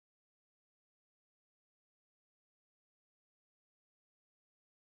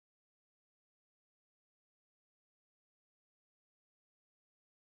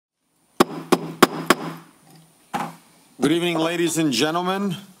Good evening, ladies and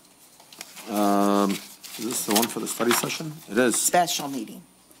gentlemen. Is this the one for the study session? It is. Special meeting.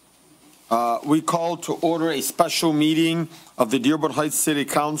 We call to order a special meeting of the Dearborn Heights City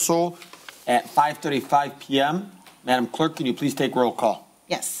Council at 5:35 p.m. Madam Clerk, can you please take roll call?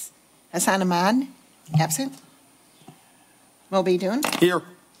 Yes. Hassan Ahmad, absent. Moby Dune. Here.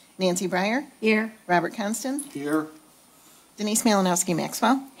 Nancy Breyer. Here. Robert Constant. Here. Denise Malinowski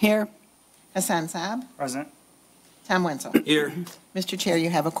Maxwell. Here. Hassan Saab. Present. Tom Wenzel. Here. Mr. Chair, you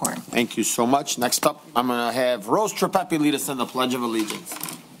have a quorum. Thank you so much. Next up, I'm going to have Rose Trepepi lead us in the Pledge of Allegiance.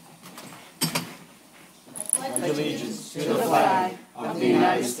 Allegiance to the flag of the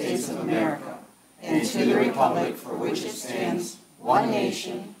United States of America and to the republic for which it stands, one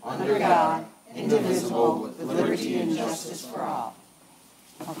nation, under God, indivisible, with liberty and justice for all.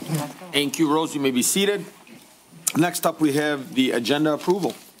 Thank you, Rose. You may be seated. Next up, we have the agenda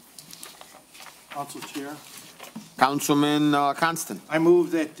approval. Council Chair. Councilman Constant. I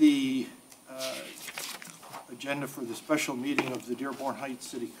move that the agenda for the special meeting of the Dearborn Heights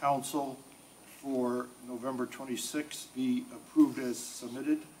City Council for November 26th be approved as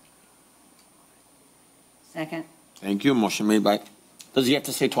submitted. Second. Thank you. Motion made by, does he have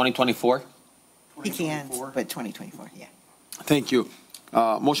to say 2024? He can, but 2024, yeah. Thank you.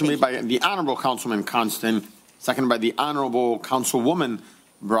 Motion made by the Honorable Councilman Constant, seconded by the Honorable Councilwoman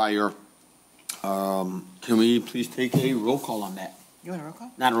Breyer. Can we please take a roll call on that? You want a roll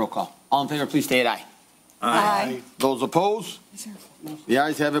call? Not a roll call. All in favor, please state aye. Aye. Those opposed? The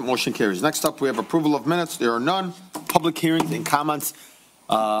ayes have it. Motion carries. Next up, we have approval of minutes. There are none. Public hearings and comments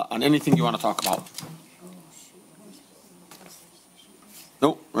on anything you want to talk about.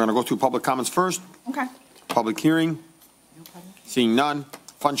 Nope. We're going to go through public comments first. Okay. Public hearing. Seeing none.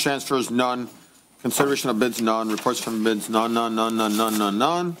 Fund transfers, none. Consideration of bids, none. Reports from bids, none.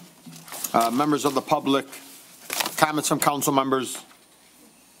 Members of the public, comments from council members,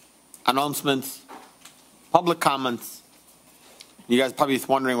 announcements, public comments. You guys probably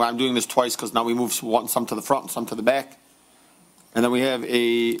wondering why I'm doing this twice, because now we move some to the front and some to the back. And then we have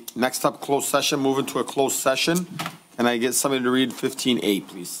a next up closed session, move into a closed session. Can I get somebody to read 15A,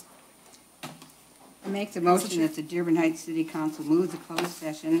 please? I make the motion that the Dearborn Heights City Council move the closed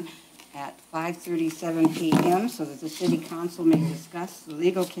session at 5:37 p.m. so that the City Council may discuss the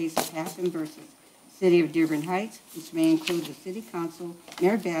legal case of Hacken versus City of Dearborn Heights, which may include the City Council,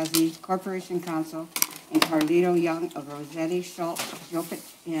 Mayor Bazey, Corporation Council, and Carlito Young of Rossetti, Schultz, Jopit,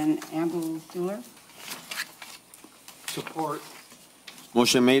 and Ambulsuler. Support.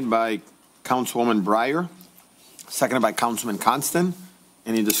 Motion made by Councilwoman Breyer, seconded by Councilman Constant.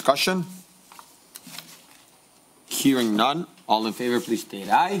 Any discussion? Hearing none. All in favor, please state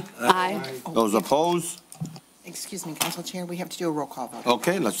aye. Aye. Those opposed? Excuse me, Council Chair, we have to do a roll call vote.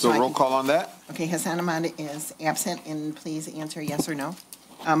 Okay, let's do a roll call on that. Okay, Hassan Ahmad is absent, and please answer yes or no.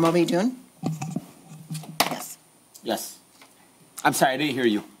 Moby Dune? Yes. Yes. I'm sorry, I didn't hear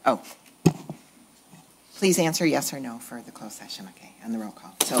you. Oh. Please answer yes or no for the closed session, okay, on the roll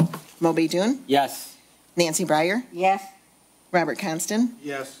call. So, Moby Dune? Yes. Nancy Breyer? Yes. Robert Constant?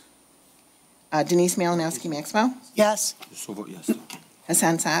 Yes. Denise Malinowski Maxwell? Yes. So vote yes.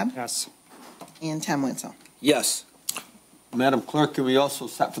 Hassan Saab? Yes. And Tom Wenzel. Yes. Madam Clerk, can we also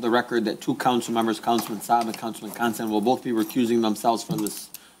set for the record that two council members, Councilman Saab and Councilman Constant, will both be recusing themselves from this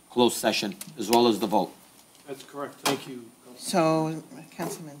closed session, as well as the vote? That's correct. Thank you. So,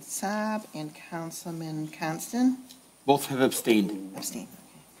 Councilman Saab and Councilman Constant Both have abstained. abstain.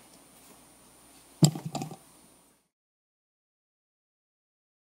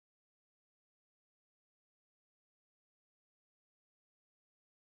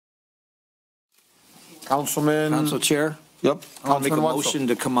 Councilman. Council Chair, Yep. I'll make a Councilman Wenzel. motion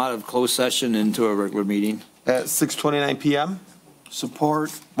to come out of closed session into a regular meeting. At 6:29 p.m.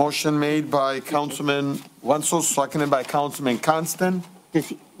 Support. Motion made by Councilman Wenzel, seconded by Councilman Constant. Does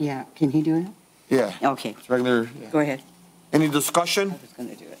he, yeah, can he do it? Yeah. Okay, It's regular. Yeah. go ahead. Any discussion? I was going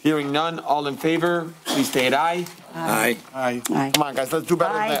to do it. Hearing none. All in favor, please state aye. Aye. Aye. Aye. Come on, guys, let's do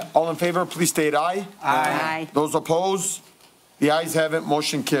better than Aye. that. All in favor, please state aye. Aye. Those opposed? The ayes have it.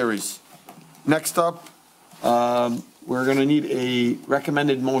 Motion carries. Next up, we're going to need a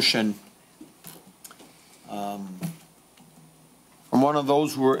recommended motion from one of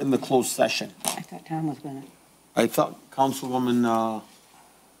those who are in the closed session. I thought Tom was going to, I thought Councilwoman, no,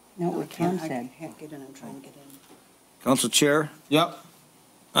 what Tom said. Council Chair, yep.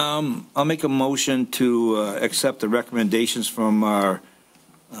 I'll make a motion to accept the recommendations from our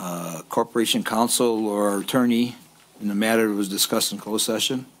Corporation Counsel or attorney in the matter that was discussed in closed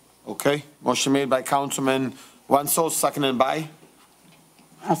session. Okay. Motion made by Councilman Wenzel, seconded by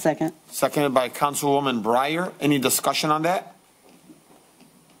I'll second. Seconded by Councilwoman Breyer. Any discussion on that?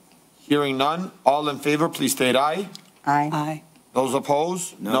 Hearing none. All in favor, please state aye. Aye. Aye. Those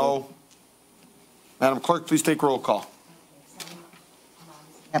opposed? No. Madam Clerk, please take roll call.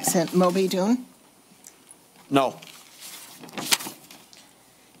 Absent Moby Dun, No.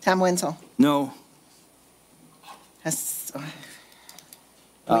 Tom Wenzel. No. We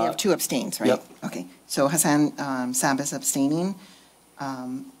have two abstains, right? Yep. Okay, so Hassan Saab is abstaining.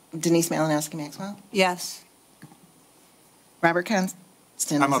 Denise Malinowski Maxwell? Yes. Robert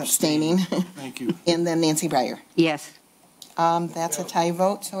Constant I'm is abstaining. Thank you. And then Nancy Breyer. Yes. That's a tie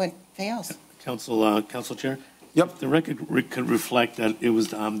vote, so it fails. Council Chair? Yep. The record could reflect that it was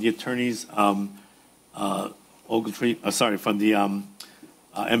the attorneys, Ogletree, from the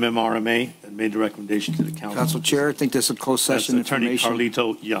MMRMA that made the recommendation to the council. Council Chair, I think there's a closed That's session Attorney information.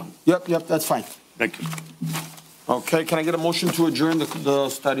 Carlito Young. Yep, that's fine. Thank you. Okay, can I get a motion to adjourn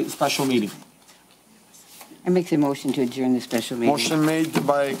the special meeting? I make the motion to adjourn the special meeting. Motion made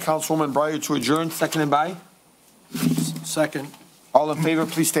by Councilwoman Breyer to adjourn, seconded by? Second. All in favor,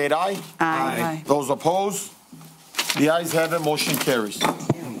 please state aye. Aye. Those opposed? The ayes have it, motion carries.